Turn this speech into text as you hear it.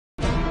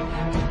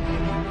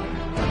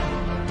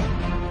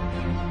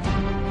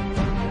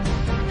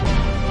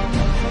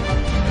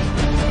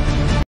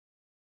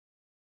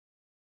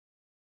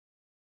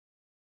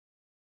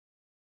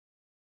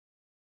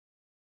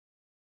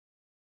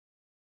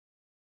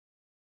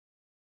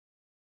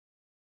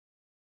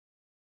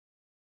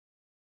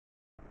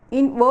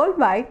In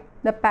worldwide,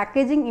 the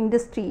packaging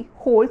industry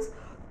holds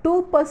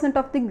 2%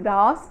 of the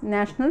gross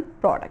national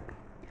product.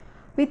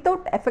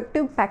 Without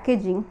effective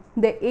packaging,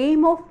 the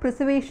aim of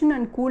preservation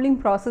and cooling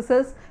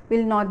processes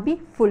will not be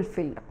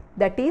fulfilled,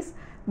 that is,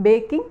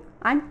 baking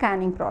and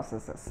canning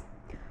processes.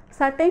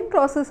 Certain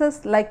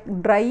processes like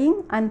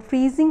drying and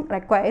freezing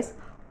requires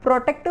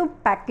protective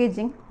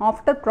packaging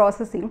after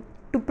processing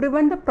to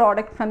prevent the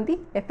product from the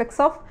effects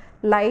of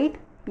light,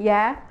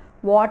 air,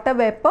 water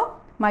vapor,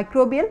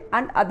 microbial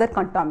and other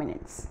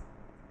contaminants.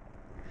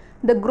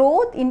 The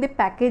growth in the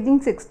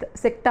packaging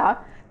sector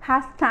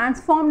has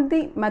transformed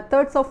the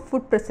methods of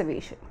food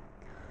preservation.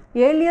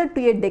 Earlier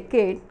to a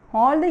decade,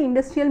 all the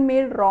industrial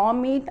made raw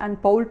meat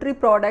and poultry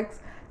products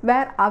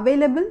were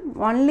available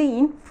only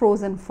in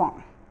frozen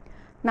form.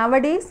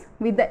 Nowadays,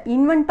 with the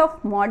advent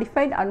of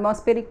modified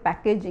atmospheric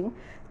packaging,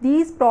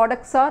 these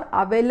products are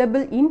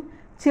available in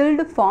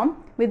chilled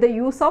form with the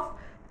use of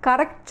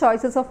correct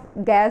choices of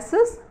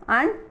gases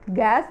and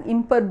gas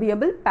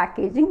impermeable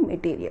packaging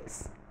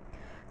materials.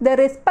 The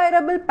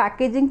respirable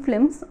packaging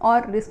films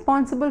are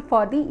responsible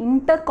for the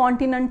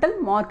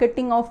intercontinental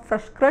marketing of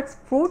fresh cut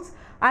fruits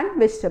and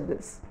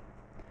vegetables.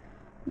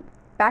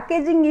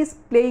 Packaging is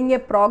playing a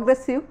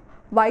progressive,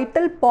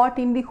 vital part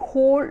in the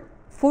whole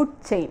food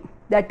chain,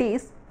 that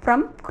is,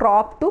 from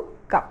crop to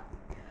cup.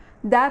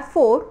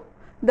 Therefore,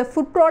 the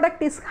food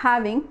product is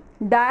having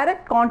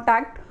direct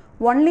contact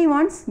only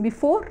once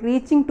before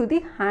reaching to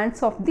the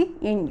hands of the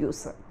end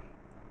user.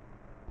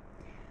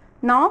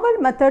 Novel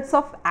methods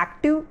of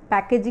active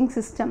packaging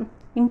system,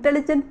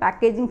 intelligent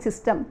packaging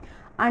system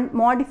and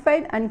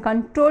modified and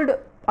controlled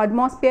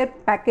atmosphere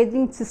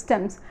packaging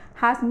systems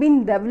has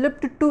been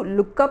developed to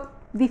look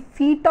up the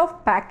feat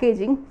of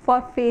packaging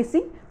for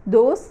facing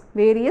those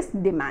various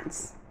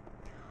demands.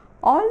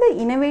 All the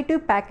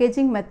innovative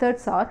packaging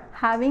methods are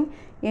having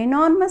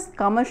enormous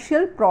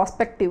commercial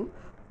perspective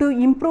to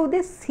improve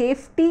the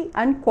safety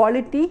and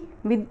quality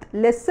with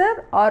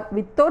lesser or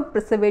without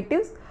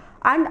preservatives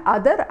and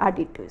other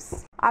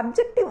additives.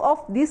 Objective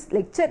of this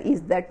lecture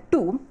is that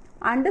to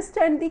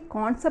understand the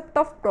concept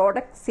of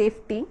product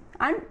safety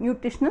and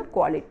nutritional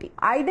quality,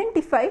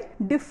 identify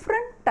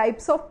different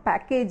types of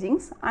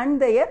packagings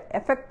and their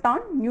effect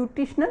on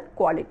nutritional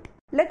quality.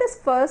 Let us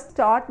first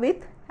start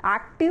with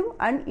active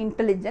and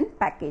intelligent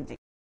packaging.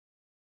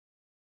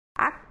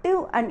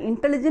 Active and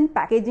intelligent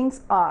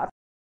packagings are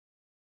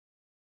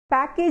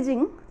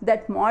packaging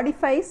that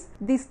modifies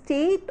the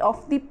state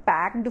of the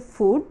packed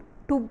food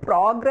to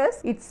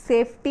progress its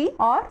safety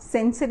or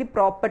sensory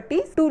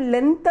properties to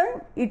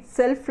lengthen its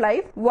shelf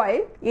life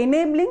while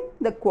enabling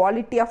the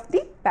quality of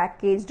the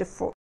packaged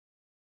food.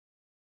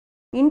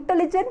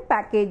 Intelligent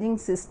packaging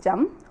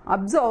system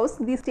observes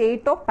the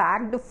state of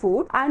packed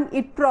food and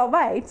it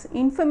provides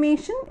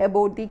information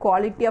about the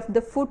quality of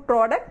the food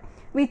product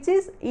which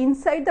is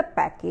inside the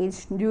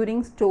package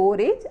during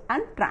storage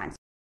and transport.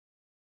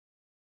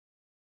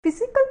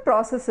 Physical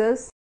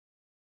processes,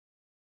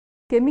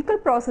 chemical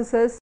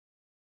processes,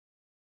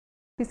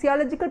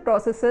 physiological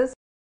processes,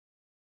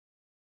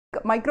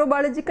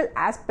 microbiological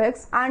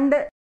aspects and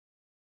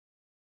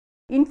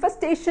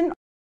infestation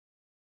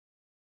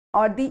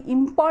are the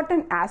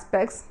important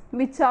aspects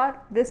which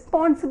are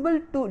responsible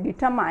to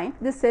determine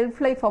the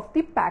shelf life of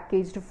the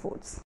packaged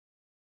foods.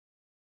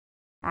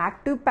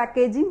 Active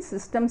packaging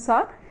systems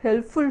are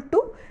helpful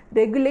to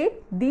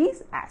regulate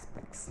these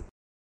aspects.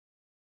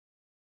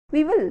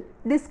 We will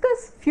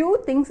discuss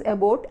few things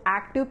about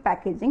active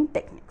packaging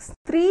techniques.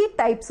 Three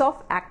types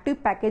of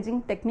active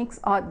packaging techniques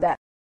are there: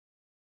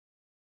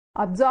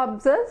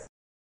 absorbers,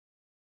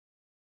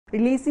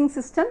 releasing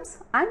systems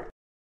and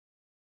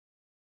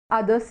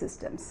other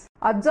systems.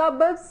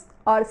 Absorbers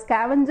or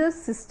scavengers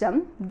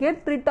system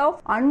get rid of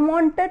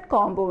unwanted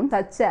compounds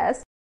such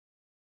as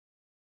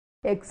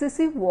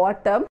excessive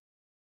water,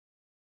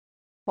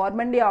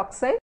 carbon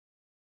dioxide,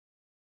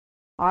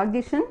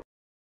 oxygen,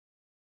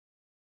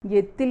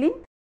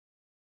 ethylene,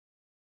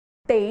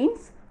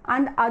 stains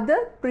and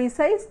other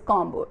precise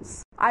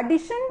compounds.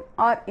 Addition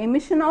or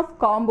emission of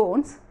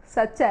compounds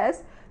such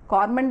as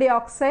carbon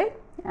dioxide,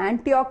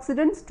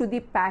 antioxidants to the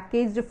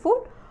packaged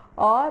food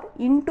or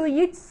into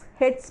its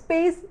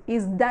headspace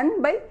is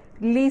done by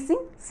releasing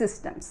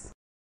systems.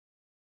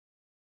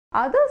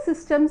 Other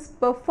systems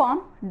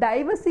perform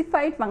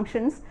diversified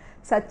functions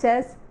such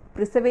as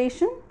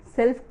preservation,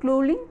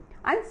 self-cooling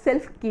and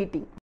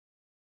self-heating.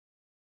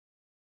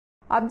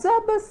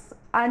 Absorbers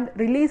and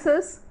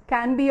releasers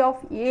can be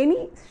of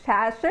any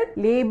sachet,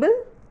 label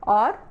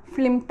or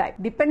film type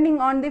depending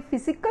on the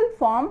physical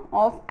form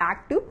of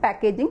active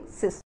packaging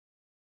system.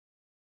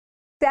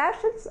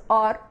 Sachets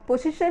are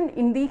positioned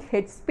in the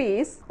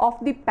headspace of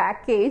the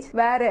package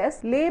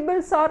whereas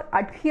labels are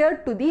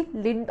adhered to the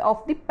lid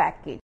of the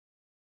package.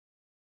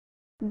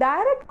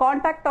 Direct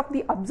contact of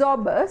the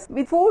absorbers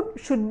with food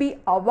should be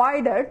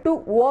avoided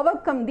to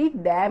overcome the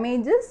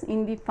damages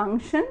in the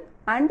function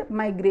and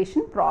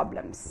migration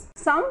problems.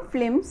 Some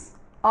films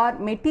or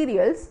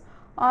materials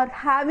are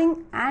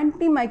having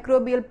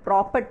antimicrobial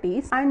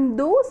properties and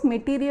those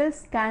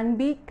materials can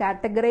be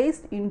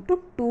categorized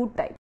into two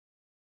types: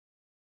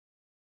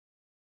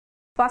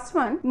 First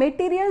one,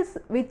 materials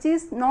which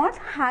is not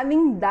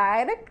having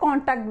direct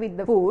contact with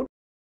the food.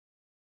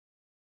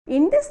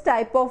 In this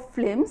type of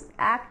films,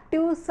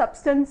 active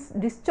substance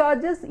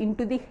discharges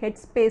into the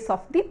headspace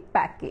of the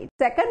package.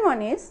 Second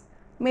one is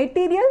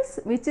materials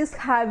which is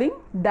having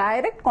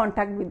direct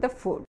contact with the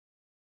food.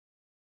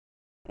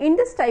 In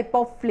this type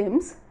of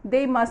films,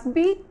 they must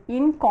be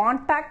in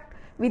contact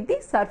with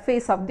the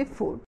surface of the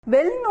food.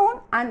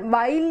 Well-known and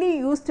widely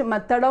used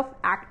method of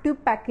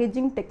active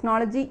packaging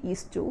technology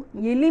is to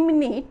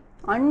eliminate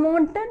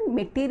unwanted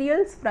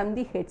materials from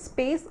the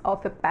headspace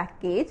of a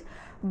package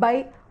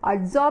by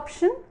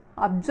adsorption,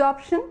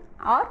 absorption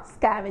or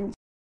scavenging.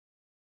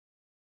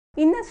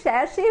 In a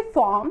sachet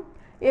form,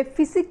 a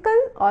physical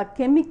or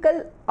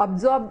chemical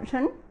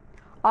absorption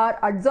or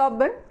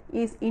adsorbent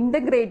is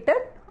integrated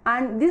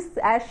and this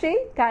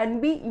sachet can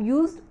be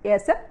used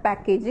as a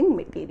packaging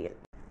material.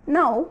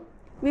 Now,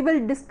 we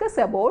will discuss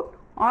about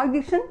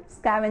oxidation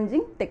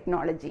scavenging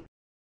technology.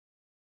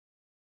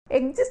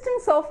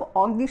 Existence of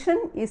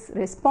oxidation is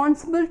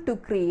responsible to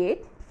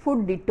create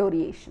food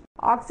deterioration,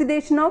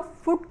 oxidation of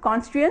food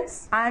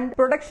constituents and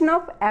production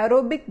of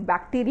aerobic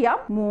bacteria,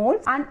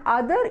 molds and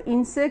other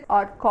insects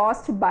are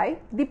caused by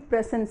the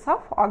presence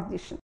of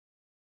oxidation.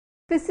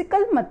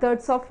 Physical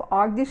methods of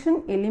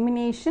oxidation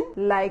elimination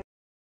like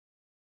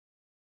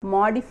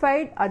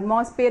modified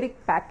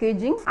atmospheric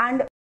packaging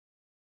and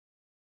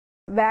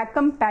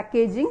vacuum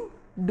packaging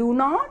do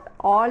not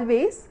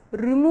always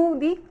remove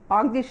the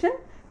oxidation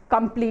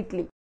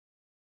completely.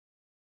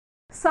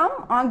 Some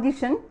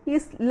oxidation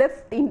is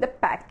left in the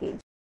package.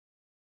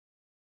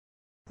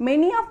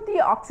 Many of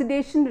the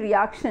oxidation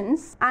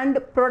reactions and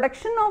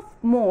production of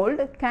mold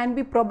can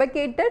be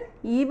propagated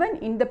even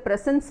in the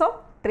presence of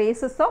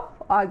traces of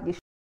oxidation.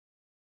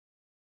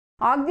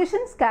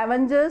 Oxidation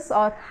scavengers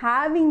are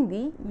having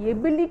the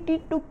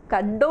ability to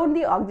cut down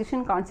the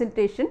oxidation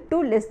concentration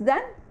to less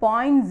than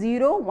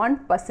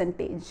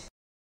 0.01%.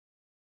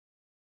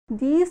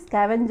 These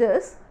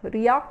scavengers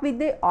react with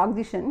the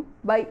oxidation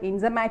by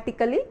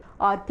enzymatically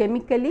or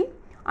chemically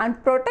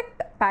and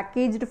protect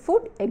packaged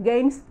food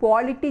against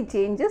quality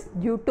changes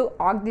due to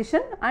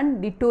oxidation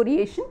and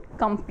deterioration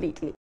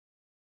completely.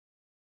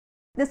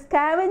 The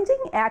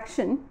scavenging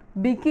action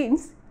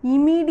begins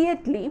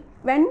immediately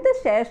when the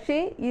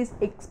sachet is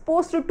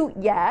exposed to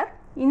air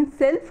in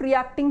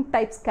self-reacting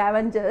type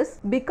scavengers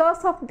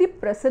because of the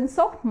presence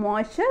of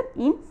moisture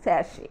in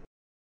sachet.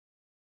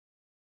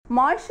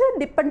 Moisture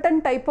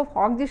dependent type of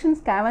oxidation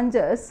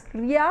scavengers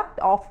react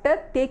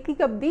after taking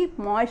up the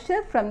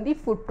moisture from the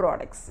food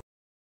products.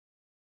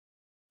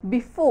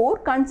 Before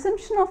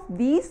consumption of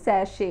these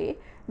sachets,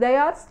 they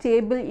are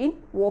stable in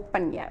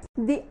open air.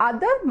 The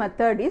other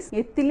method is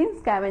ethylene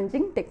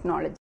scavenging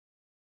technology.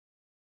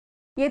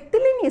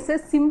 Ethylene is a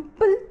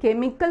simple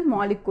chemical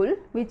molecule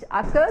which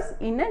occurs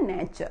in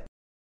nature.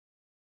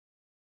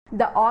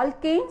 The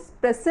alkanes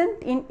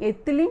present in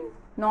ethylene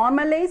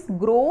normalize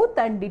growth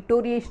and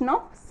deterioration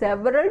of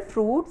several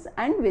fruits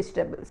and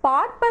vegetables.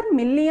 Part per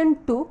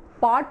million to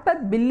part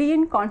per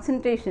billion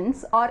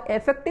concentrations are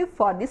effective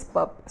for this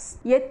purpose.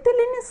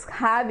 Ethylene is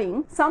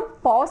having some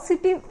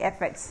positive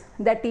effects,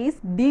 that is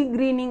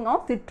degreening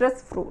of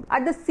citrus fruit.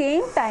 At the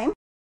same time,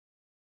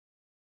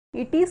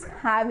 it is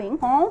having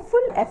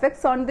harmful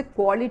effects on the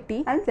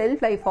quality and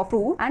shelf life of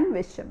fruit and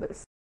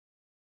vegetables.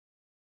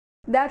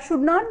 There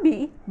should not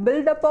be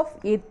buildup of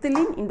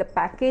ethylene in the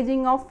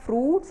packaging of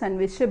fruits and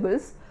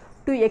vegetables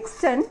to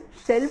extend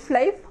shelf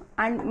life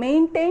and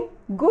maintain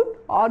good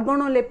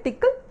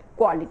organoleptical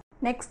quality.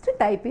 Next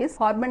type is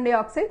carbon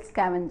dioxide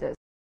scavengers.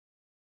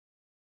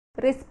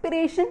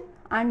 Respiration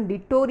and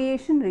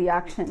deterioration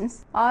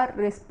reactions are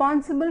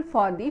responsible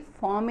for the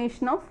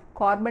formation of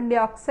carbon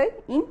dioxide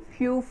in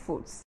few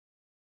foods.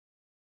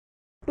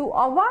 To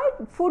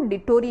avoid food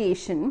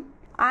deterioration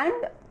and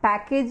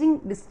packaging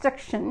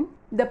destruction,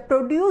 the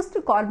produced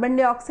carbon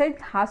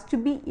dioxide has to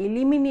be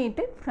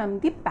eliminated from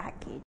the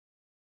package.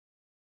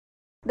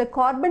 The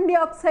carbon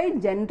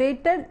dioxide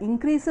generated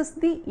increases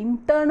the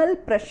internal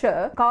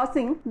pressure,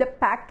 causing the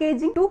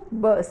packaging to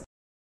burst.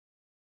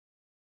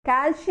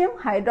 Calcium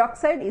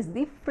hydroxide is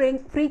the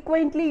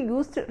frequently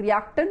used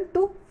reactant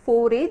to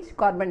forage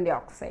carbon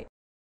dioxide.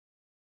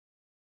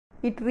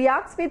 It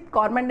reacts with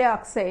carbon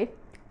dioxide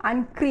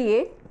and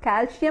create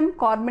calcium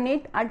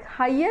carbonate at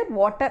higher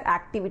water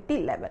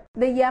activity level.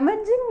 The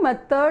emerging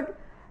method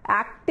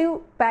active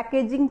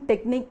packaging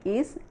technique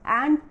is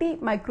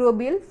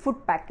antimicrobial food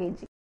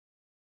packaging.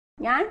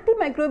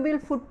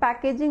 Antimicrobial food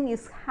packaging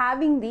is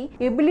having the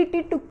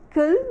ability to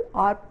kill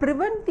or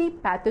prevent the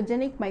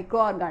pathogenic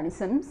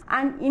microorganisms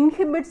and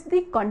inhibits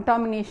the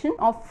contamination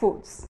of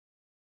foods.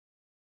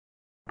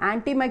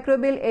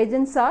 Antimicrobial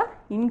agents are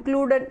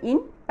included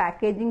in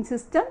packaging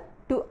system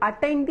to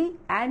attain the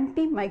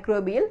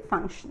antimicrobial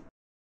function.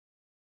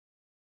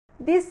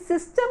 This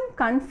system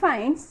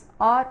confines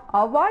or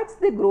avoids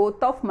the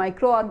growth of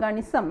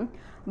microorganisms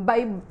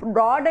by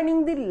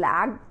broadening the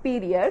lag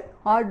period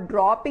or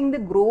dropping the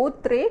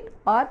growth rate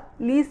or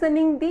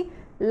lessening the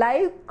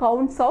live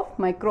counts of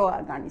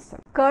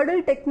microorganisms.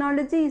 Curdle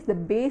technology is the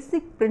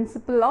basic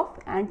principle of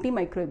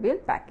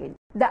antimicrobial packaging.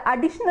 The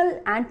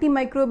additional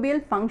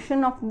antimicrobial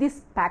function of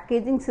this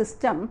packaging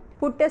system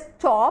put a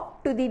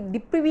stop to the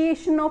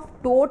deprivation of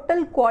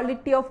total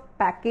quality of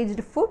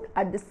packaged food.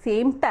 At the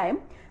same time,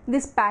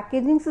 this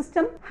packaging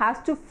system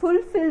has to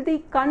fulfill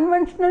the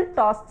conventional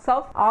tasks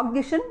of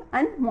oxidation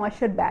and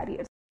moisture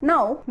barriers.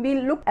 Now we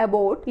will look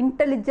about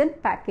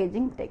intelligent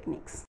packaging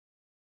techniques.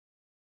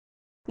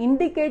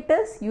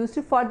 Indicators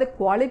used for the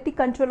quality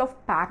control of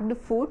packed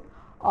food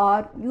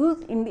are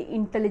used in the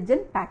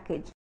intelligent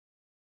package.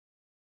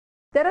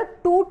 There are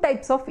two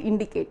types of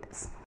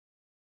indicators.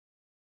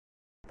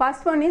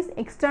 First one is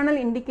external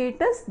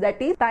indicators, that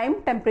is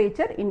time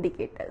temperature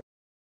indicators.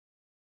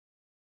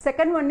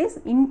 Second one is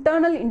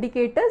internal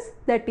indicators,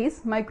 that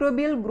is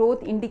microbial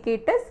growth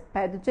indicators,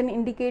 pathogen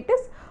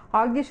indicators,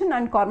 oxidation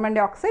and carbon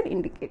dioxide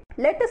indicators.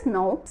 Let us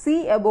now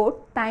see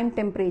about time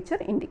temperature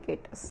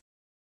indicators.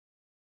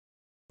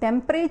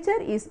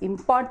 Temperature is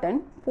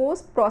important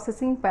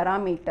post-processing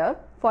parameter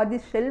for the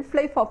shelf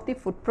life of the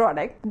food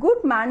product,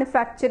 good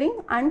manufacturing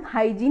and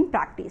hygiene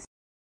practice.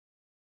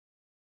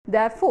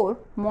 Therefore,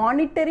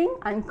 monitoring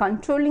and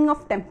controlling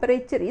of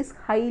temperature is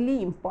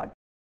highly important.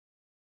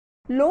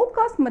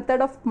 Low-cost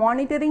method of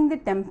monitoring the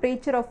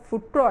temperature of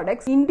food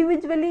products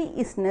individually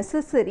is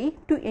necessary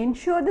to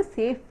ensure the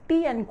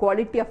safety and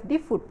quality of the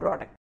food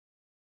product.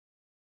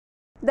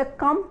 The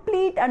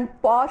complete and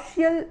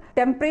partial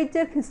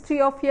temperature history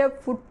of a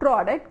food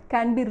product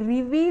can be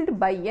revealed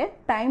by a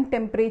time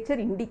temperature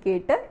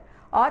indicator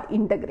or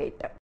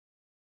integrator.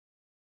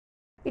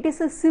 It is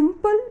a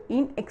simple,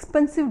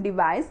 inexpensive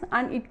device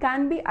and it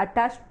can be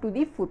attached to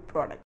the food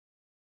product.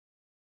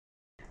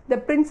 The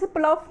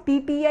principle of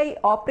TTI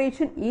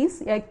operation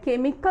is a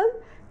chemical,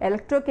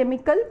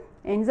 electrochemical,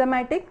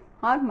 enzymatic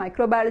or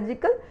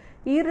microbiological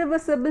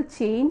irreversible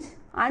change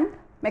and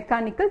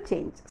mechanical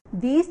changes.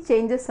 These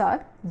changes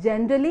are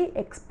generally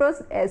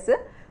expressed as a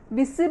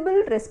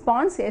visible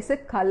response as a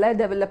color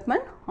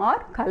development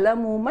or color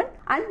movement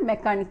and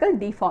mechanical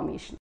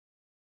deformation.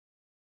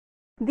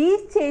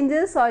 These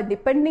changes are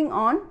depending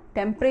on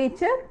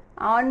temperature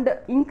and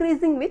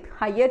increasing with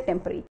higher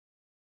temperature.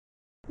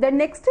 The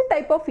next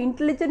type of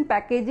intelligent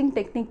packaging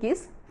technique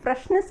is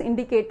freshness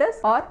indicators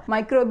or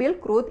microbial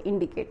growth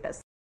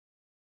indicators.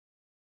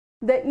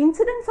 The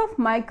incidence of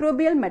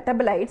microbial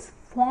metabolites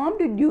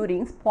formed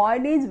during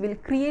spoilage will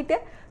create a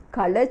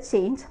color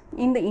change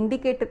in the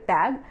indicator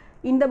tag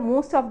in the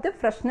most of the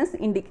freshness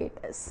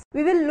indicators.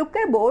 We will look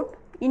about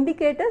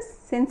indicators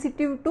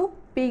sensitive to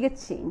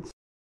pH change.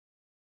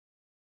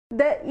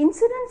 The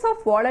incidence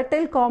of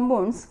volatile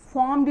compounds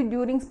formed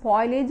during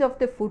spoilage of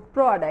the food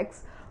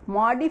products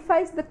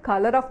modifies the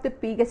color of the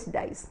pH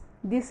dyes.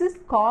 This is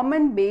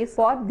common base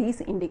for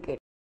these indicators.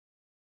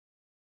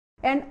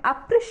 An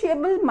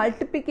appreciable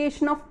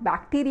multiplication of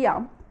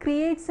bacteria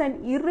creates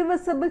an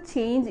irreversible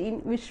change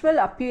in visual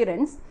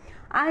appearance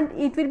and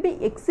it will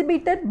be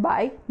exhibited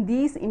by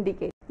these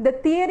indicators. The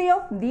theory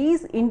of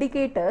these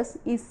indicators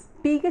is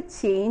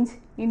pH change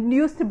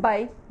induced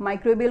by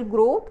microbial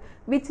growth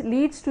which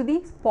leads to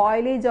the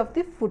spoilage of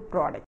the food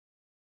product.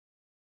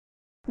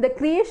 The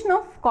creation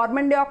of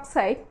carbon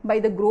dioxide by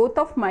the growth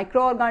of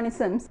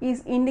microorganisms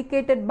is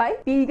indicated by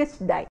pH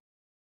dye.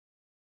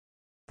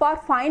 For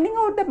finding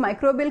out the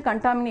microbial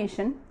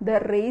contamination,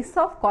 the rays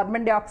of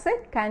carbon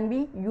dioxide can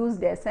be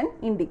used as an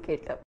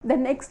indicator. The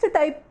next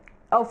type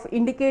of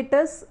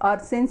indicators are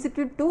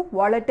sensitive to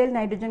volatile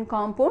nitrogen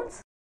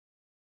compounds.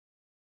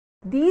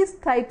 These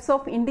types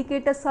of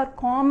indicators are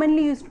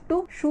commonly used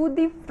to show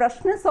the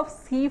freshness of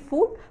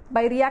seafood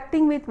by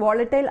reacting with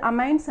volatile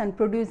amines and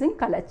producing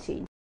color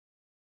change.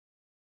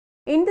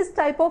 In this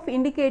type of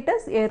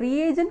indicators, a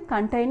reagent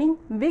containing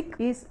wick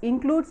is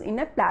included in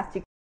a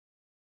plastic.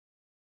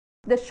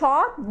 The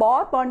sharp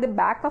barb on the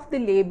back of the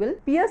label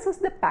pierces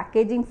the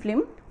packaging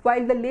film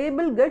while the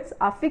label gets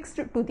affixed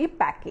to the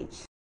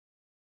package.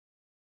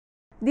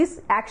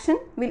 This action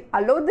will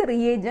allow the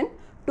reagent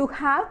to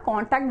have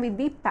contact with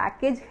the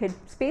package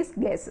headspace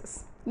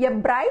gases. A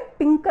bright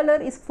pink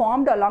color is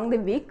formed along the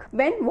wick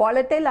when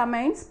volatile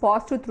amines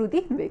pass through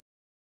the wick.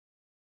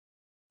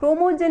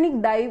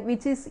 Chromogenic dye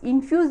which is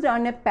infused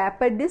on a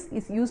paper disc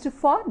is used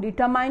for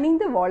determining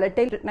the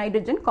volatile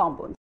nitrogen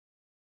compounds.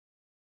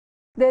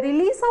 The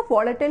release of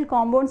volatile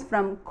compounds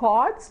from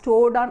cod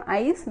stored on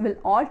ice will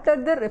alter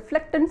the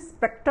reflectance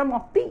spectrum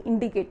of the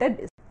indicator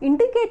disc.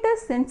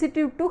 Indicators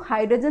sensitive to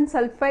hydrogen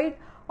sulfide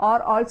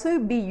are also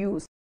be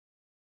used.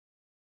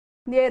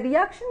 The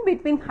reaction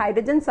between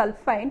hydrogen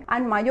sulfide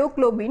and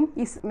myoglobin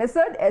is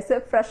measured as a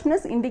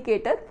freshness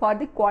indicator for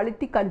the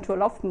quality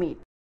control of meat.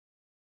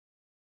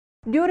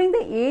 During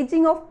the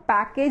aging of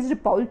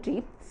packaged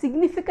poultry,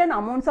 significant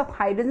amounts of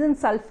hydrogen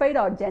sulfide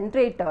are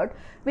generated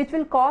which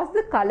will cause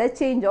the color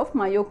change of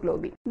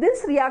myoglobin.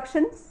 This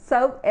reaction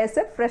serves as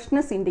a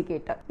freshness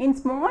indicator. In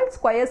small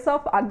squares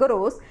of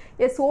agarose,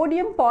 a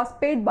sodium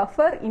phosphate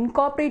buffer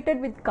incorporated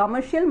with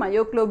commercial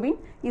myoglobin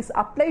is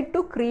applied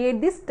to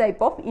create this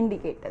type of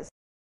indicators.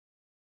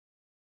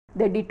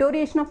 The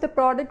deterioration of the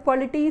product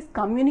quality is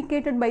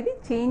communicated by the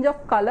change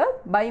of color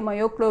by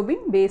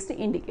myoglobin based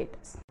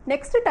indicators.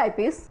 Next type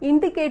is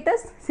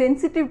indicators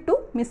sensitive to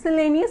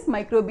miscellaneous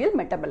microbial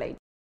metabolites.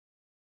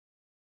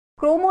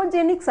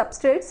 Chromogenic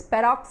substrates,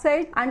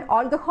 peroxide and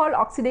alcohol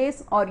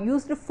oxidase are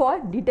used for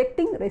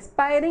detecting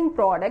respiring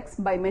products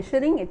by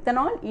measuring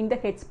ethanol in the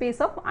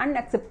headspace of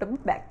unacceptable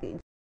package.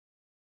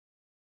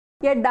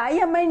 A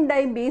diamine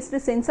dye based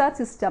sensor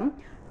system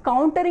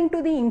countering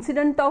to the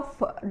incident of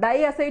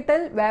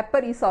diacetyl vapor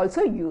is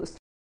also used.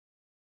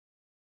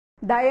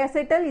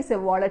 Diacetyl is a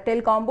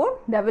volatile compound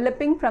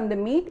developing from the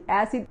meat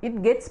as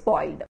it gets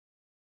spoiled.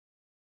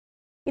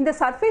 In the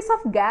surface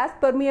of gas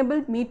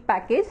permeable meat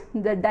package,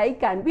 the dye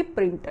can be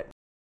printed.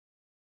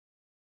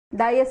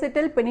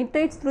 Diacetyl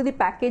penetrates through the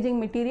packaging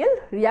material,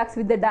 reacts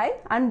with the dye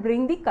and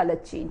bring the color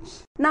change.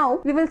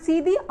 Now we will see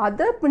the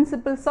other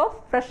principles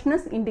of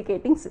freshness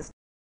indicating system.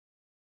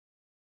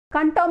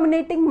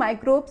 Contaminating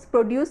microbes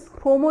produce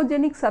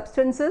chromogenic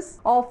substances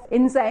of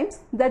enzymes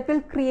that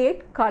will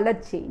create color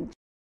change.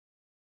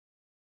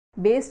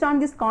 Based on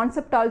this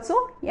concept also,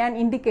 an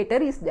indicator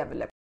is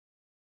developed.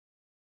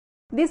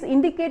 This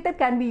indicator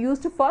can be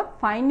used for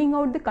finding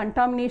out the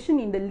contamination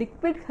in the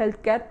liquid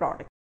healthcare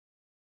product.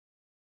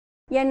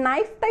 A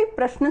knife-type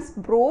freshness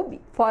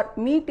probe for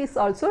meat is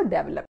also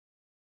developed.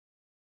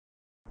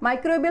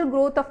 Microbial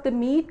growth of the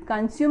meat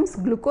consumes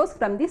glucose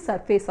from the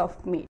surface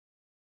of meat.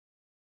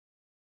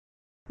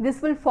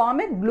 This will form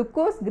a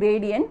glucose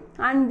gradient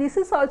and this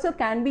is also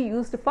can be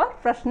used for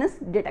freshness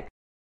detection.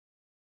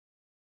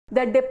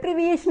 The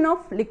deprivation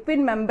of liquid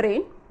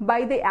membrane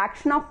by the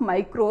action of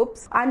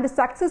microbes and the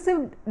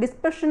successive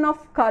dispersion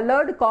of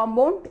colored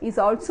compound is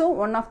also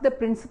one of the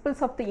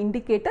principles of the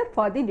indicator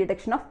for the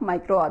detection of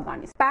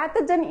microorganisms.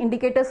 Pathogen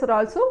indicators are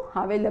also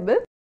available.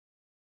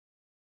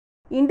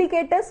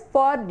 Indicators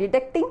for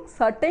detecting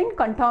certain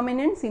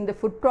contaminants in the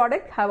food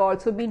product have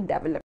also been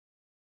developed.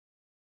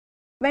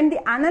 When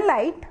the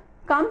analyte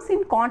comes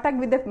in contact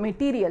with the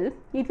material,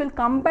 it will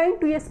combine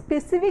to a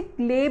specific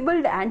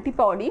labeled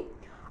antibody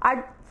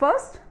at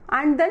first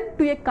and then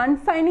to a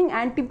confining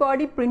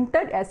antibody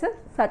printed as a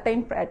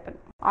certain pattern.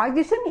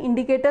 Oxidation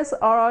indicators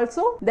are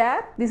also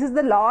there. This is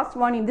the last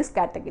one in this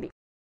category.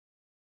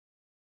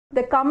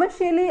 The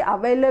commercially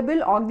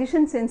available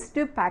oxidation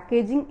sensitive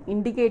packaging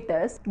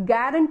indicators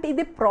guarantee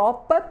the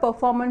proper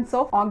performance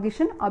of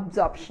oxidation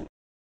absorption.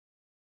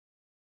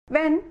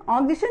 When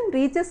oxidation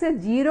reaches a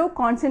zero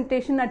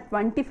concentration at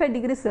 25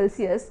 degrees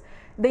Celsius,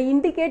 the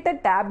indicator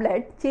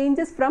tablet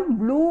changes from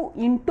blue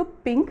into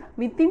pink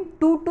within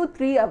 2 to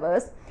 3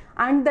 hours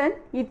and then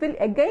it will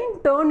again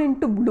turn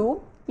into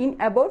blue in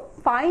about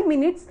 5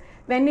 minutes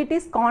when it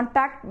is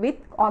contact with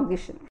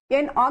oxidation.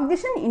 An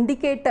oxidation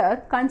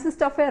indicator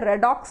consists of a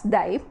redox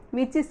dye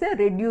which is a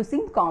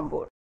reducing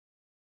compound.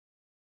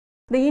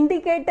 The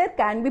indicator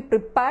can be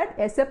prepared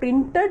as a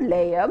printed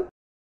layer.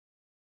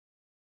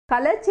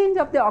 Color change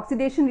of the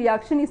oxidation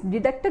reaction is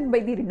detected by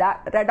the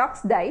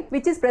redox dye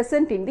which is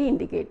present in the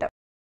indicator.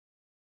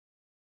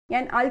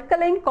 An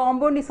alkaline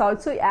compound is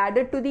also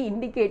added to the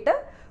indicator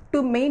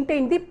to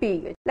maintain the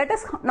pH. Let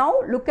us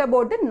now look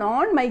about the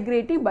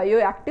non-migratory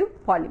bioactive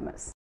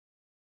polymers.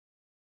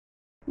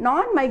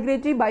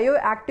 Non-migratory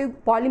bioactive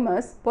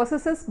polymers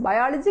possesses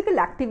biological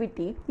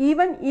activity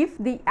even if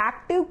the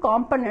active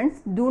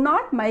components do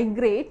not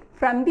migrate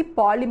from the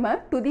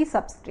polymer to the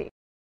substrate.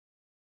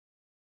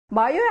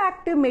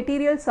 Bioactive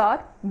materials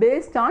are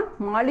based on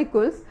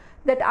molecules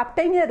that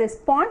obtain a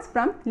response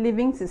from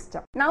living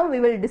system. Now we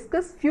will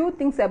discuss few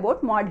things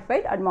about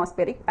modified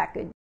atmospheric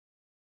packaging.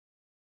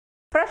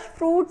 Fresh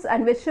fruits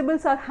and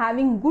vegetables are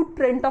having good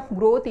trend of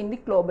growth in the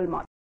global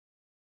market.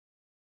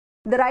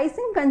 The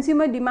rising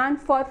consumer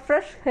demand for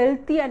fresh,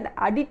 healthy and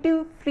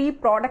additive-free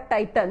product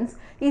items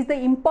is the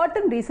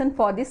important reason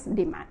for this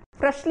demand.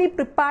 Freshly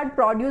prepared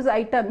produce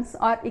items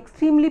are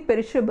extremely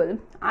perishable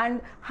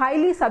and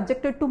highly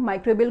subjected to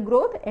microbial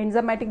growth,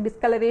 enzymatic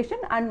discoloration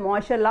and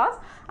moisture loss,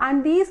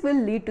 and these will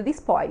lead to the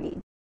spoilage.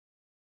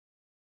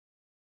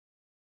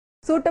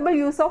 Suitable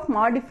use of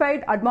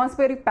modified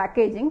atmospheric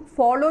packaging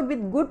followed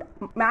with good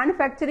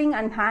manufacturing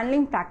and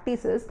handling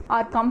practices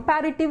are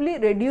comparatively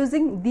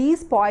reducing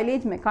these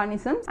spoilage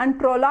mechanisms and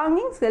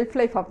prolonging shelf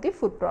life of the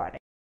food product.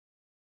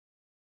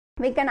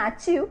 We can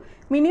achieve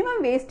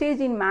minimum wastage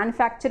in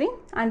manufacturing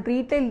and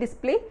retail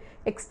display,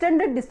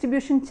 extended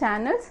distribution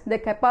channels, the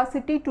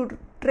capacity to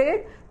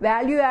trade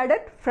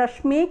value-added,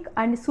 fresh make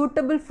and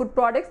suitable food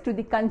products to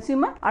the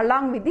consumer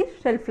along with the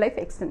shelf life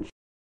extension.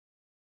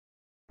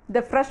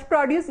 The fresh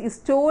produce is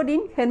stored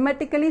in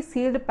hermetically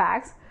sealed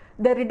packs.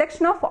 The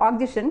reduction of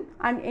oxidation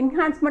and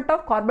enhancement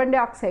of carbon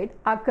dioxide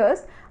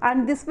occurs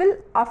and this will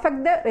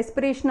affect the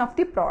respiration of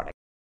the product.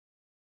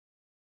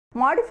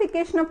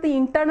 Modification of the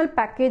internal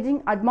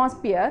packaging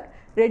atmosphere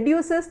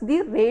reduces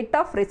the rate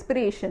of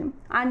respiration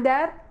and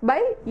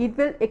thereby it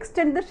will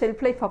extend the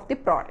shelf life of the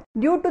product.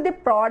 Due to the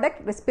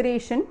product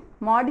respiration,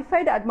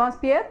 modified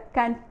atmosphere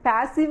can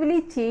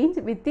passively change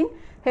within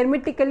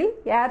hermetically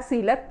air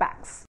sealer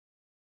packs.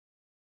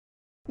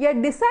 A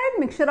desired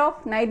mixture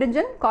of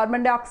nitrogen,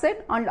 carbon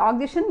dioxide and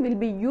oxygen will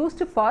be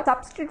used for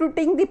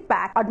substituting the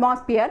packed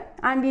atmosphere,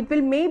 and it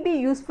will may be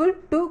useful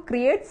to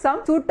create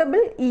some suitable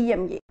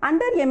EMA.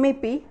 Under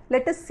MAP,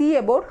 let us see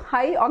about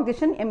high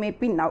oxygen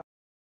MAP now.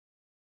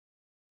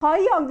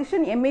 High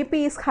oxygen MAP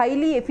is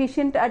highly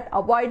efficient at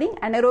avoiding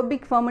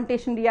anaerobic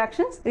fermentation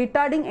reactions,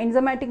 retarding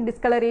enzymatic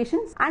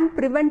discolorations and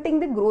preventing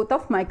the growth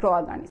of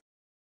microorganisms.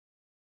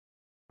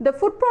 The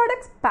food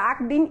products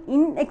packed in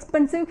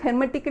inexpensive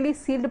hermetically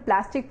sealed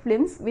plastic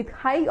films with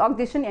high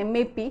oxygen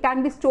MAP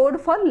can be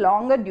stored for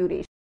longer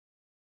duration.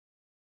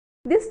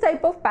 This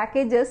type of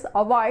packages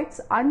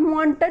avoids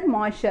unwanted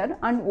moisture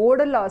and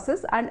odor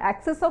losses and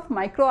access of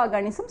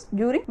microorganisms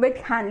during wet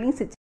handling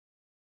situations.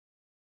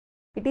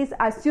 It is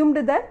assumed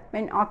that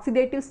when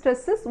oxidative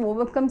stresses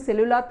overcome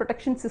cellular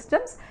protection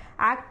systems,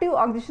 active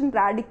oxygen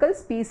radical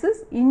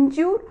species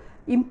injure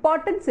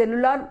important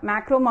cellular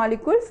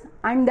macromolecules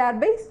and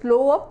thereby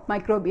slow up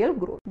microbial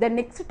growth. The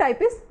next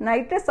type is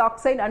nitrous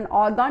oxide and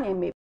argon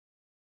MAP.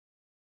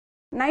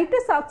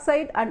 Nitrous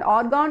oxide and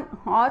argon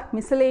are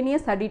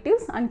miscellaneous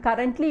additives and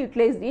currently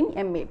utilized in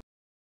MAP.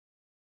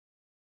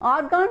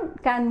 Argon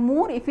can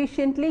more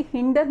efficiently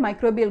hinder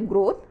microbial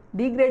growth,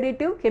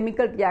 degradative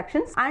chemical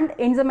reactions and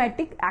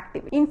enzymatic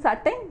activity in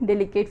certain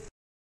delicate foods.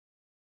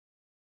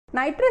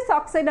 Nitrous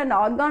oxide and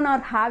argon are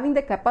having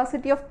the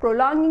capacity of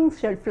prolonging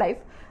shelf life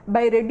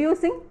by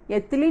reducing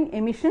ethylene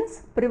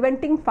emissions,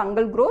 preventing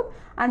fungal growth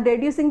and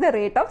reducing the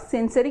rate of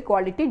sensory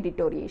quality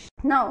deterioration.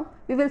 Now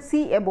we will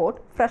see about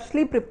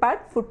freshly prepared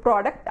food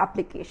product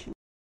application.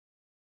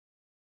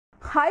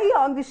 High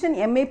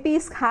oxygen MAP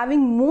is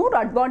having more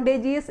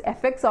advantageous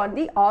effects on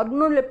the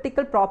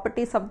organoleptical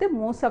properties of the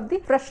most of the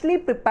freshly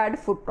prepared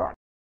food products.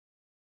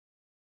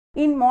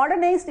 In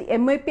modernized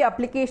MAP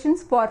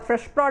applications for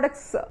fresh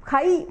products,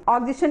 high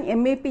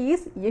oxygen MAP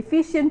is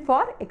efficient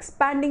for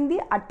expanding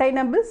the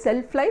attainable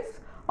shelf life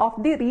of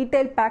the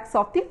retail packs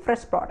of the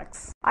fresh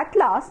products. At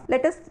last,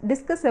 let us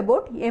discuss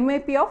about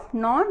MAP of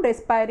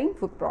non-respiring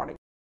food products.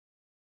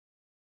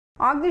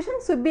 Oxygen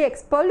should be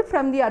expelled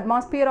from the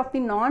atmosphere of the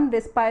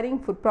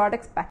non-respiring food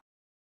products package.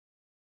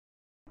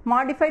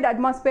 Modified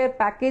atmosphere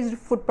packaged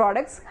food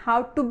products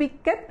have to be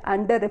kept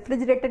under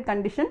refrigerated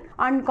condition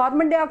and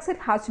carbon dioxide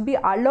has to be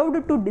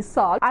allowed to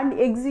dissolve and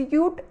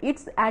execute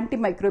its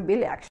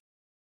antimicrobial action.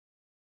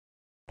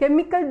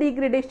 Chemical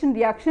degradation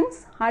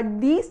reactions at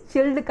these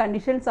chilled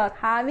conditions are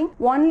having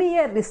only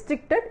a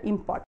restricted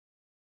importance.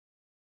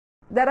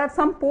 There are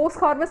some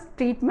post-harvest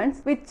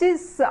treatments which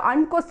is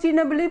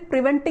unquestionably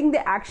preventing the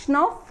action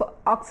of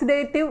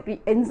oxidative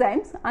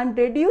enzymes and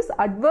reduce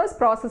adverse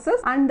processes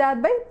and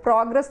thereby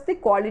progress the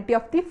quality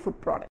of the food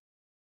product.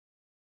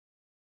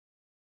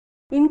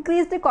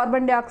 Increased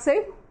carbon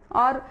dioxide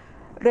or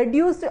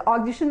reduced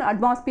oxygen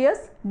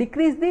atmospheres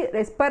decrease the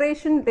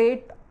respiration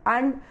rate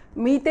and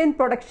methane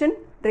production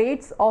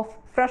rates of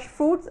fresh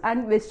fruits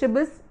and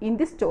vegetables in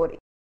the storage.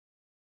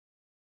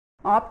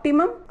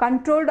 Optimum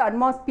controlled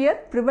atmosphere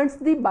prevents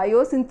the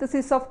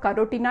biosynthesis of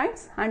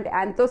carotenoids and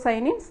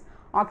anthocyanins,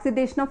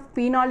 oxidation of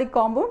phenolic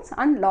compounds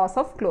and loss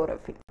of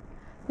chlorophyll.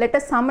 Let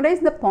us summarize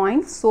the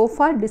points so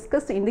far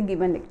discussed in the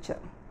given lecture.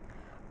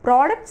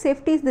 Product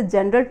safety is the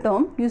general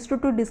term used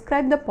to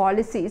describe the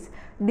policies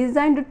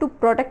designed to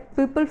protect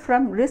people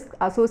from risks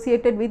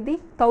associated with the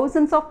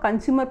thousands of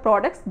consumer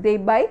products they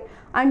buy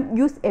and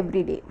use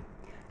every day.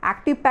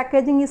 Active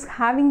packaging is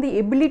having the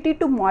ability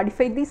to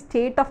modify the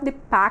state of the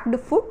packed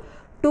food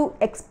to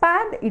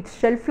expand its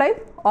shelf life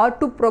or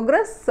to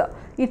progress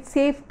its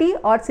safety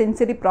or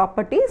sensory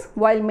properties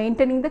while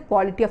maintaining the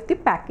quality of the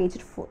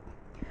packaged food.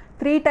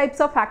 Three types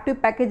of active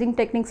packaging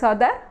techniques are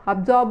there: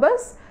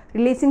 absorbers,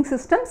 releasing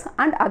systems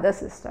and other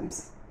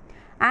systems.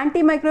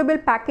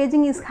 Antimicrobial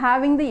packaging is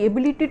having the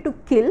ability to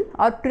kill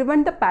or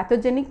prevent the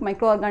pathogenic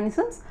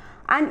microorganisms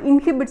and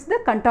inhibits the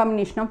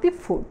contamination of the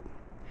food.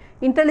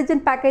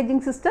 Intelligent packaging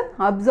system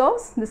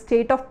observes the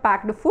state of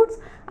packed foods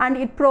and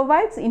it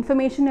provides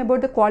information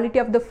about the quality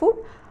of the food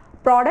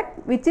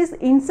product which is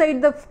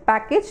inside the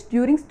package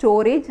during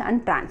storage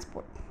and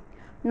transport.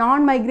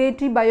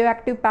 Non-migratory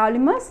bioactive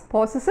polymers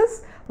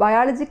possesses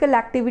biological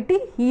activity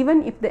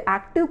even if the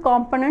active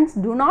components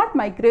do not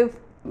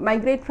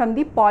migrate from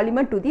the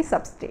polymer to the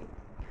substrate.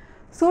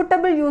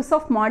 Suitable use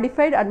of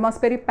modified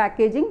atmospheric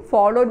packaging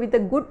followed with a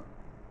good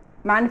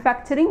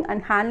manufacturing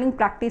and handling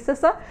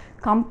practices are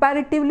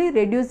comparatively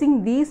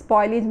reducing these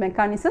spoilage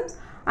mechanisms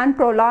and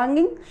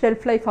prolonging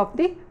shelf life of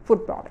the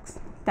food products.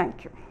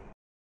 Thank you.